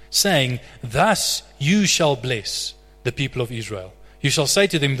priests, saying, thus you shall bless the people of Israel. You shall say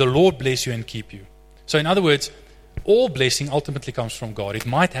to them, the Lord bless you and keep you. So in other words, all blessing ultimately comes from God. It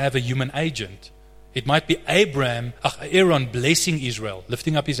might have a human agent. It might be Aaron blessing Israel,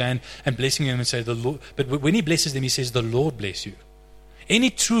 lifting up his hand and blessing them and say, the Lord. But when he blesses them, he says, the Lord bless you. Any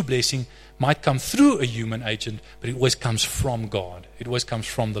true blessing might come through a human agent, but it always comes from God. It always comes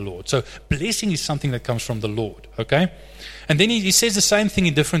from the Lord. So blessing is something that comes from the Lord. Okay? And then he says the same thing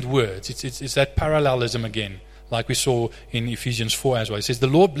in different words. It's that parallelism again, like we saw in Ephesians 4 as well. It says, the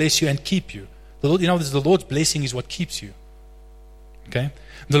Lord bless you and keep you. The Lord's blessing is what keeps you. Okay?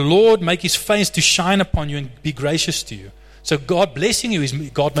 The Lord make his face to shine upon you and be gracious to you. So God blessing you is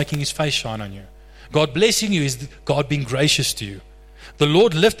God making his face shine on you. God blessing you is God being gracious to you. The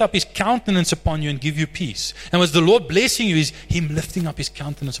Lord lift up his countenance upon you and give you peace. And as the Lord blessing you is him lifting up his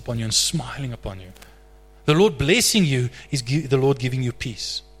countenance upon you and smiling upon you. The Lord blessing you is the Lord giving you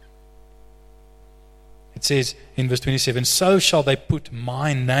peace. It says in verse 27, so shall they put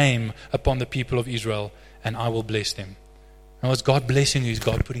my name upon the people of Israel, and I will bless them. Now, as God blessing you is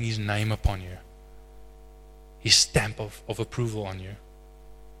God putting his name upon you. His stamp of approval on you.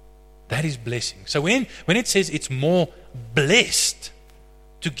 That is blessing. So when it says it's more blessed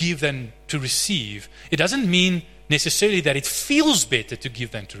to give than to receive, it doesn't mean necessarily that it feels better to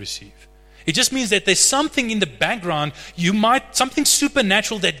give than to receive. It just means that there's something in the background, something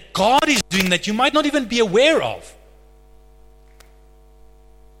supernatural that God is doing that you might not even be aware of.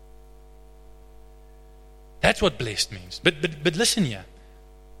 That's what blessed means. But listen here.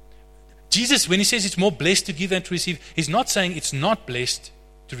 Jesus, when he says it's more blessed to give than to receive, he's not saying it's not blessed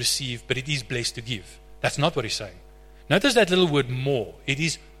to receive, but it is blessed to give. That's not what he's saying. Notice that little word more. It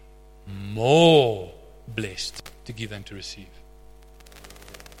is more blessed to give than to receive.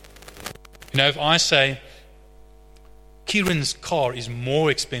 You know, if I say Kieran's car is more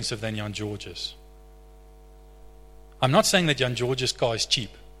expensive than Jan George's, I'm not saying that Jan George's car is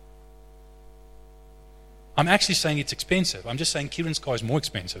cheap. I'm actually saying it's expensive. I'm just saying Kieran's car is more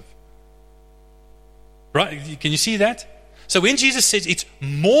expensive. Right? Can you see that? So when Jesus says it's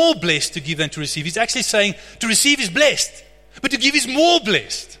more blessed to give than to receive, he's actually saying to receive is blessed, but to give is more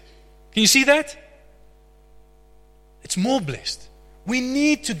blessed. Can you see that? It's more blessed. We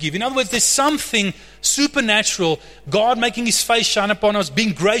need to give. In other words, there's something supernatural, God making his face shine upon us,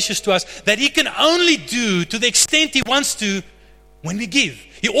 being gracious to us, that he can only do to the extent he wants to when we give.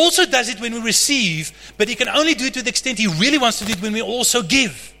 He also does it when we receive, but he can only do it to the extent he really wants to do it when we also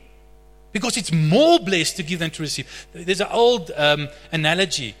give. Because it's more blessed to give than to receive. There's an old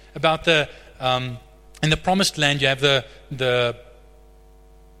analogy about in the promised land you have the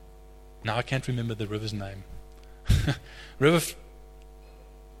now I can't remember the river's name.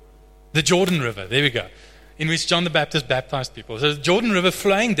 The Jordan River, there we go, in which John the Baptist baptized people. So the Jordan River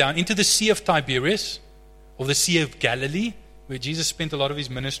flowing down into the Sea of Tiberias, or the Sea of Galilee, where Jesus spent a lot of his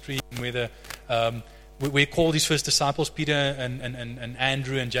ministry, and where he called his first disciples, Peter and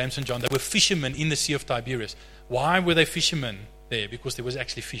Andrew and James and John. They were fishermen in the Sea of Tiberias. Why were they fishermen there? Because there was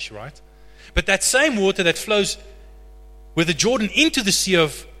actually fish, right? But that same water that flows with the Jordan into the Sea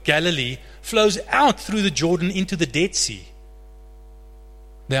of Galilee flows out through the Jordan into the Dead Sea.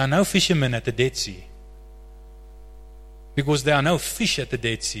 There are no fishermen at the Dead Sea. Because there are no fish at the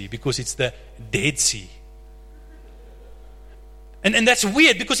Dead Sea. Because it's the Dead Sea. And that's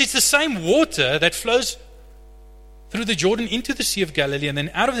weird, because it's the same water that flows through the Jordan into the Sea of Galilee, and then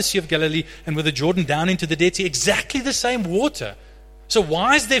out of the Sea of Galilee and with the Jordan down into the Dead Sea. Exactly the same water. So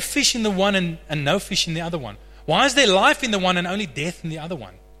why is there fish in the one and no fish in the other one? Why is there life in the one and only death in the other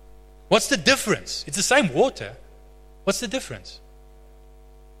one? What's the difference? It's the same water. What's the difference?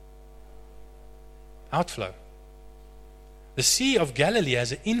 Outflow. The Sea of Galilee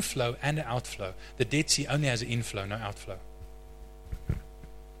has an inflow and an outflow. The Dead Sea only has an inflow, no outflow.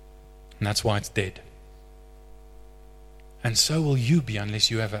 And that's why it's dead. And so will you be unless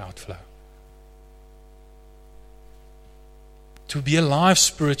you have an outflow. To be alive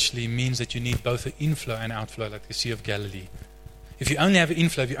spiritually means that you need both an inflow and outflow, like the Sea of Galilee. If you only have an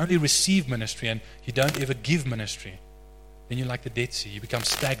inflow, if you only receive ministry and you don't ever give ministry, then you're like the Dead Sea. You become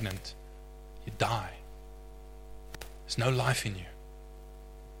stagnant. You die. There's no life in you.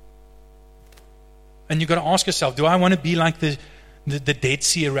 And you've got to ask yourself, do I want to be like the Dead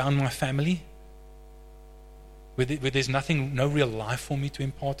Sea around my family? Where there's nothing, no real life for me to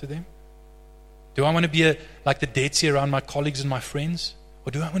impart to them? Do I want to be like the Dead Sea around my colleagues and my friends?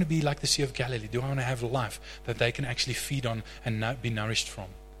 Or do I want to be like the Sea of Galilee? Do I want to have life that they can actually feed on and be nourished from?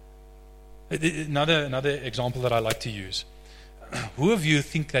 Another example that I like to use. Who of you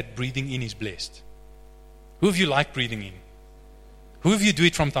think that breathing in is blessed? Who of you like breathing in? Who of you do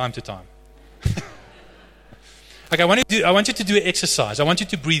it from time to time? Okay, I want you to do an exercise. I want you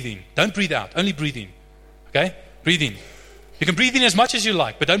to breathe in. Don't breathe out. Only breathe in. Okay? Breathe in. You can breathe in as much as you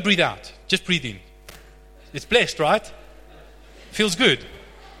like, but don't breathe out. Just breathe in. It's blessed, right? Feels good.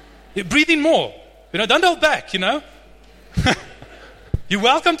 Breathe in more. Don't hold back, You're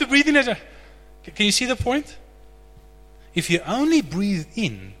welcome to breathe in. Can you see the point? If you only breathe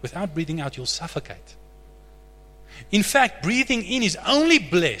in without breathing out, you'll suffocate. In fact, breathing in is only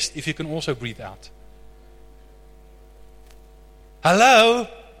blessed if you can also breathe out. Hello?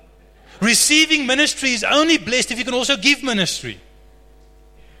 Receiving ministry is only blessed if you can also give ministry.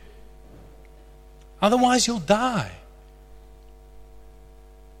 Otherwise, you'll die.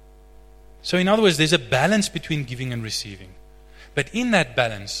 So in other words, there's a balance between giving and receiving. But in that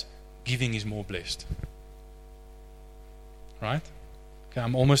balance, giving is more blessed. Right? Okay,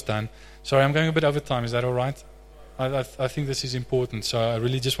 I'm almost done. Sorry, I'm going a bit over time. Is that all right? I think this is important, so I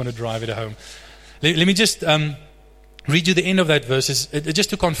really just want to drive it home. Let me just read you the end of that verse, just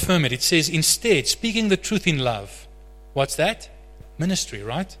to confirm it. It says, instead, speaking the truth in love. What's that? Ministry,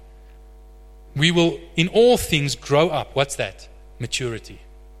 right? We will, in all things, grow up. What's that? Maturity.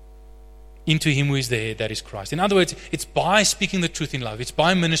 Into Him who is the head, that is Christ. In other words, it's by speaking the truth in love, it's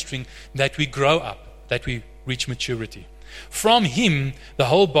by ministering that we grow up, that we reach maturity. From Him, the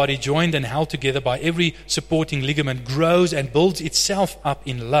whole body, joined and held together by every supporting ligament, grows and builds itself up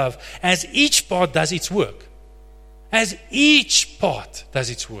in love as each part does its work. As each part does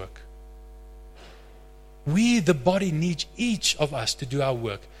its work. We, the body, need each of us to do our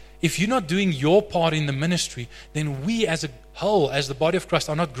work. If you're not doing your part in the ministry, then we as a whole, as the body of Christ,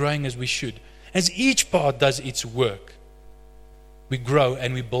 are not growing as we should. As each part does its work, we grow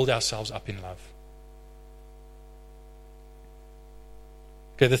and we build ourselves up in love.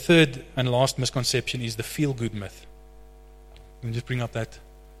 Okay, the third and last misconception is the feel-good myth. Let me just bring up that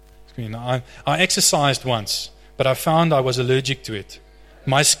screen. I exercised once, but I found I was allergic to it.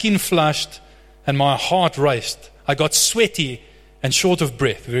 My skin flushed and my heart raced. I got sweaty and short of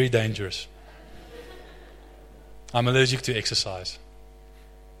breath. Very dangerous. I'm allergic to exercise.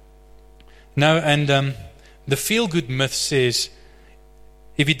 No, and the feel-good myth says,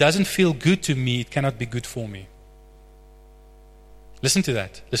 if it doesn't feel good to me, it cannot be good for me. Listen to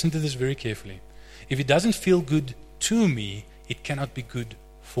that. Listen to this very carefully. If it doesn't feel good to me, it cannot be good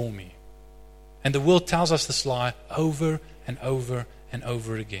for me. And the world tells us this lie over and over and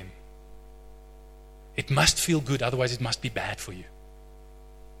over again. It must feel good, otherwise it must be bad for you.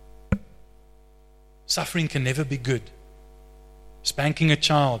 Suffering can never be good. Spanking a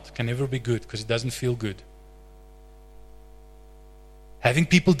child can never be good because it doesn't feel good. Having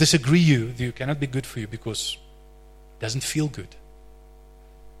people disagree with you cannot be good for you because it doesn't feel good.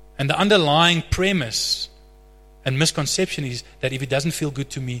 And the underlying premise and misconception is that if it doesn't feel good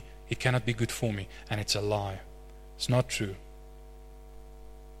to me, it cannot be good for me. And it's a lie. It's not true.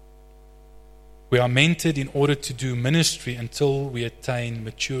 We are mentored in order to do ministry until we attain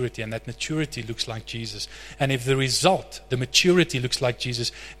maturity. And that maturity looks like Jesus. And if the result, the maturity looks like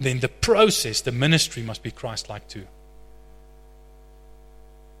Jesus, then the process, the ministry must be Christ-like too.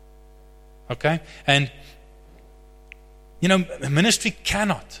 Okay? And, ministry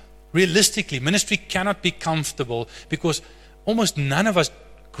cannot be comfortable because almost none of us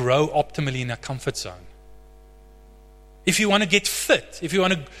grow optimally in a comfort zone. If you want to get fit, if you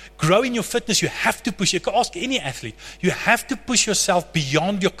want to grow in your fitness, you have to push. You can ask any athlete. You have to push yourself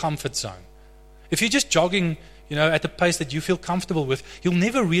beyond your comfort zone. If you're just jogging, at a pace that you feel comfortable with, you'll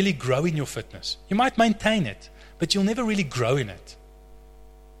never really grow in your fitness. You might maintain it, but you'll never really grow in it.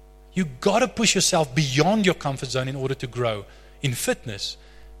 You've got to push yourself beyond your comfort zone in order to grow in fitness.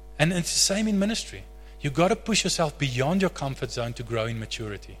 And it's the same in ministry. You've got to push yourself beyond your comfort zone to grow in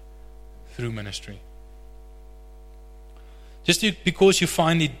maturity through ministry. Just because you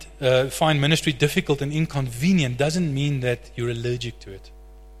find ministry difficult and inconvenient doesn't mean that you're allergic to it.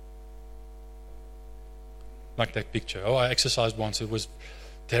 Like that picture. I exercised once. It was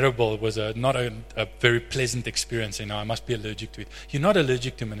terrible. It was not a very pleasant experience. I must be allergic to it. You're not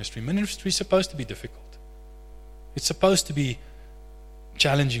allergic to ministry. Ministry is supposed to be difficult. It's supposed to be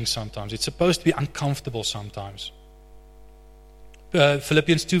challenging sometimes. It's supposed to be uncomfortable sometimes.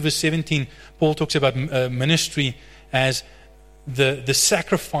 Philippians 2 verse 17, Paul talks about ministry as the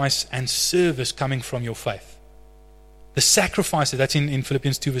sacrifice and service coming from your faith. The sacrifice, that's in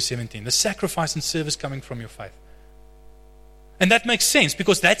Philippians 2 verse 17. The sacrifice and service coming from your faith. And that makes sense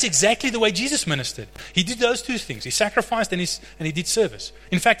because that's exactly the way Jesus ministered. He did those two things. He sacrificed and he did service.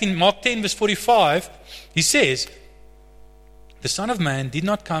 In fact, in Mark 10 verse 45, he says, the Son of Man did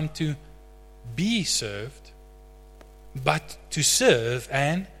not come to be served, but to serve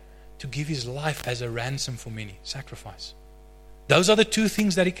and to give his life as a ransom for many. Sacrifice. Those are the two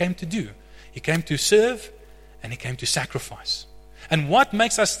things that he came to do. He came to serve and he came to sacrifice. And what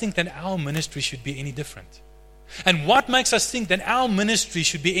makes us think that our ministry should be any different? And what makes us think that our ministry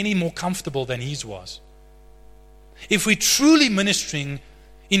should be any more comfortable than his was? If we're truly ministering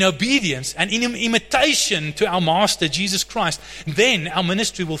in obedience and in imitation to our Master, Jesus Christ, then our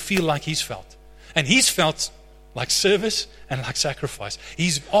ministry will feel like he's felt. And he's felt like service and like sacrifice.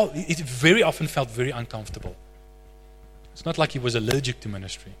 It very often felt very uncomfortable. It's not like he was allergic to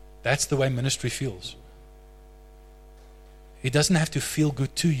ministry. That's the way ministry feels. It doesn't have to feel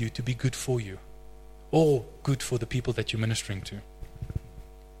good to you to be good for you, or good for the people that you're ministering to.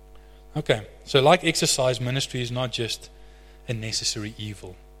 Okay, so like exercise, ministry is not just a necessary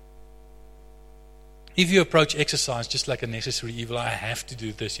evil. If you approach exercise just like a necessary evil, I have to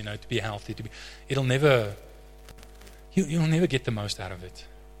do this, to be healthy, you'll never get the most out of it.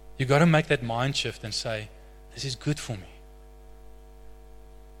 You've got to make that mind shift and say, this is good for me.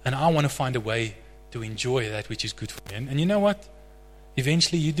 And I want to find a way to enjoy that which is good for me. And you know what?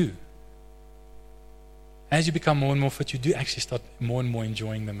 Eventually you do. As you become more and more fit, you do actually start more and more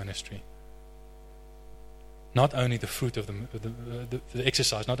enjoying the ministry. Not only the fruit of the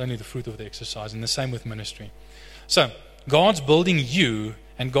exercise, not only the fruit of the exercise, and the same with ministry. So, God's building you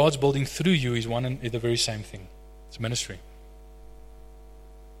and God's building through you is one and the very same thing. It's ministry.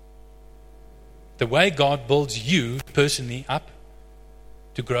 The way God builds you personally up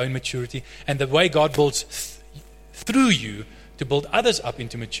to grow in maturity, and the way God builds through you to build others up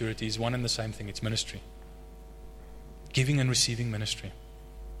into maturity is one and the same thing. It's ministry. Giving and receiving ministry.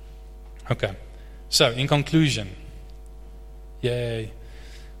 Okay. So, in conclusion, yay.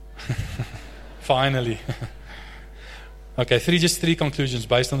 Finally. Okay, just three conclusions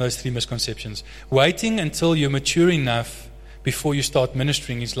based on those three misconceptions. Waiting until you're mature enough before you start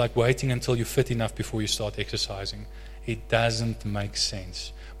ministering is like waiting until you're fit enough before you start exercising. It doesn't make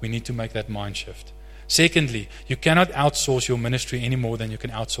sense. We need to make that mind shift. Secondly, you cannot outsource your ministry any more than you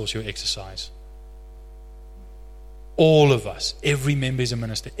can outsource your exercise. All of us, every member is a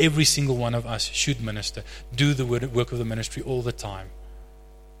minister. Every single one of us should minister. Do the work of the ministry all the time.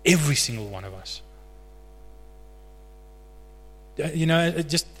 Every single one of us.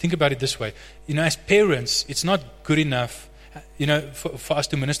 Just think about it this way. As parents, it's not good enough, for us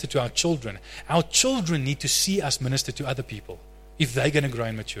to minister to our children. Our children need to see us minister to other people if they're going to grow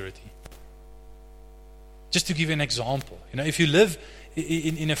in maturity. Just to give you an example, if you live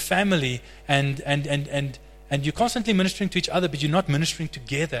in a family and you're constantly ministering to each other, but you're not ministering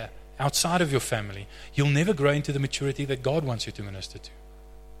together outside of your family, you'll never grow into the maturity that God wants you to minister to.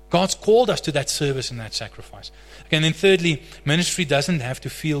 God's called us to that service and that sacrifice. Okay, and then thirdly, ministry doesn't have to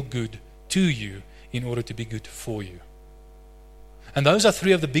feel good to you in order to be good for you. And those are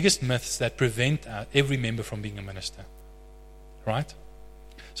three of the biggest myths that prevent every member from being a minister. Right?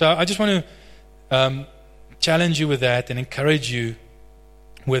 So I just want to challenge you with that and encourage you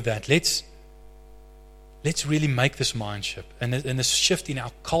with that. Let's really make this mind shift and this shift in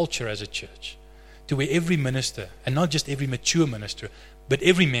our culture as a church to where every minister, and not just every mature minister, but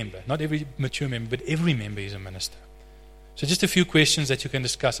every member, not every mature member, but every member is a minister. So just a few questions that you can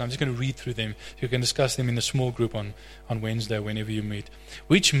discuss. I'm just going to read through them. You can discuss them in the small group on Wednesday, whenever you meet.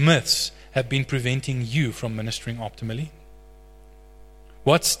 Which myths have been preventing you from ministering optimally?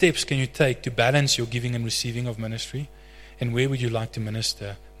 What steps can you take to balance your giving and receiving of ministry? And where would you like to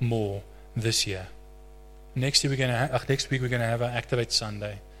minister more this year? Next week we're going to have our Activate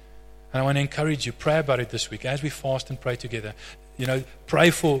Sunday. And I want to encourage you, pray about it this week as we fast and pray together.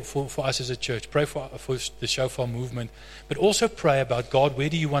 Pray for us as a church. Pray for the Shofar movement. But also pray about, God, where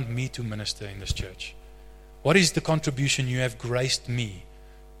do you want me to minister in this church? What is the contribution you have graced me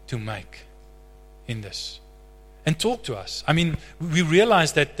to make in this? And talk to us. I mean, we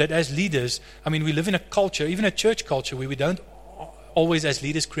realize that as leaders, we live in a culture, even a church culture, where we don't always as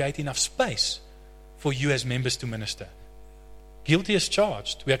leaders create enough space for you as members to minister. Guilty as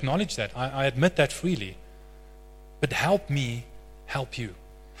charged. We acknowledge that. I admit that freely. But help me help you.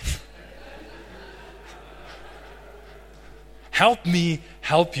 Help me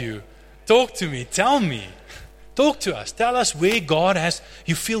help you. Talk to me. Tell me. Talk to us. Tell us where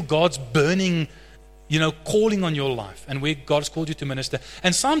you feel God's burning, calling on your life and where God's called you to minister.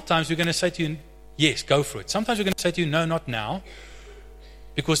 And sometimes we're going to say to you, yes, go for it. Sometimes we're going to say to you, no, not now.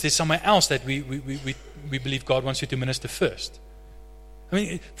 Because there's somewhere else that we believe God wants you to minister first.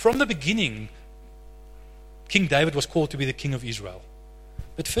 From the beginning, King David was called to be the king of Israel.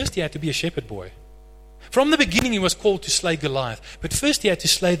 But first he had to be a shepherd boy. From the beginning he was called to slay Goliath. But first he had to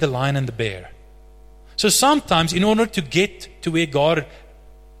slay the lion and the bear. So sometimes in order to get to where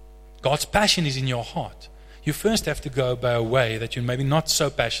God's passion is in your heart, you first have to go by a way that you're maybe not so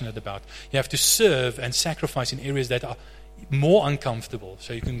passionate about. You have to serve and sacrifice in areas that are more uncomfortable.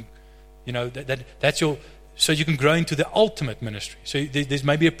 So you can, so you can grow into the ultimate ministry. So there's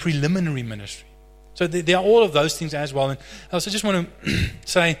maybe a preliminary ministry. So there are all of those things as well. And I also just want to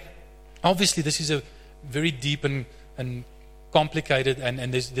say, obviously this is a very deep and complicated,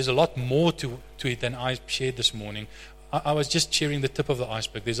 and there's a lot more to it than I shared this morning. I was just sharing the tip of the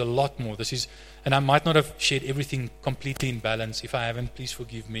iceberg. There's a lot more. And I might not have shared everything completely in balance. If I haven't, please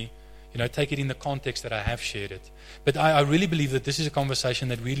forgive me. Take it in the context that I have shared it. But I really believe that this is a conversation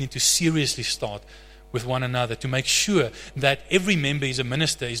that we need to seriously start with one another to make sure that every member is a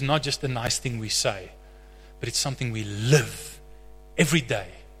minister is not just a nice thing we say, but it's something we live every day,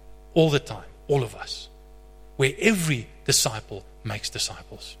 all the time, all of us, where every disciple makes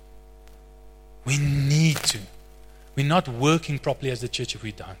disciples. We need to. We're not working properly as the church if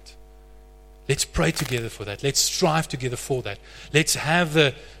we don't. Let's pray together for that. Let's strive together for that. Let's have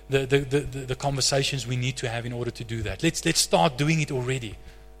the conversations we need to have in order to do that. Let's start doing it already.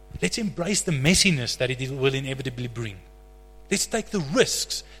 Let's embrace the messiness that it will inevitably bring. Let's take the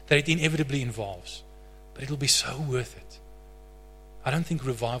risks that it inevitably involves. But it'll be so worth it. I don't think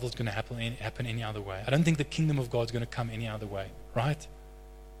revival is going to happen any other way. I don't think the kingdom of God is going to come any other way, right?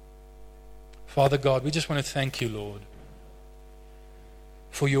 Father God, we just want to thank you, Lord,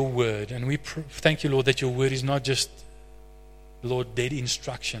 for your word. And we thank you, Lord, that your word is not just, Lord, dead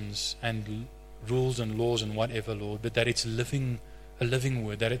instructions and rules and laws and whatever, Lord, but that it's a living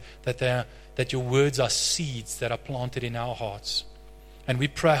word, that your words are seeds that are planted in our hearts. And we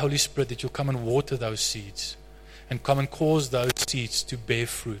pray, Holy Spirit, that you'll come and water those seeds and come and cause those seeds to bear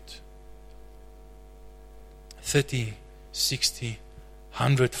fruit. 30, 60,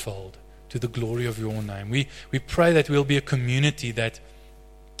 100-fold to the glory of your name. We pray that we'll be a community that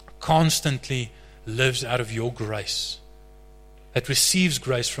constantly lives out of your grace, that receives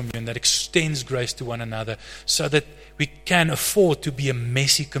grace from you and that extends grace to one another, so that we can afford to be a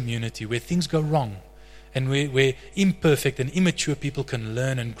messy community where things go wrong and where imperfect and immature people can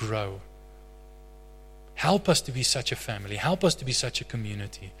learn and grow. Help us to be such a family. Help us to be such a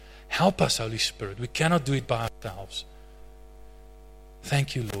community. Help us, Holy Spirit. We cannot do it by ourselves.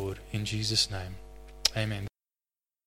 Thank you, Lord, in Jesus' name. Amen.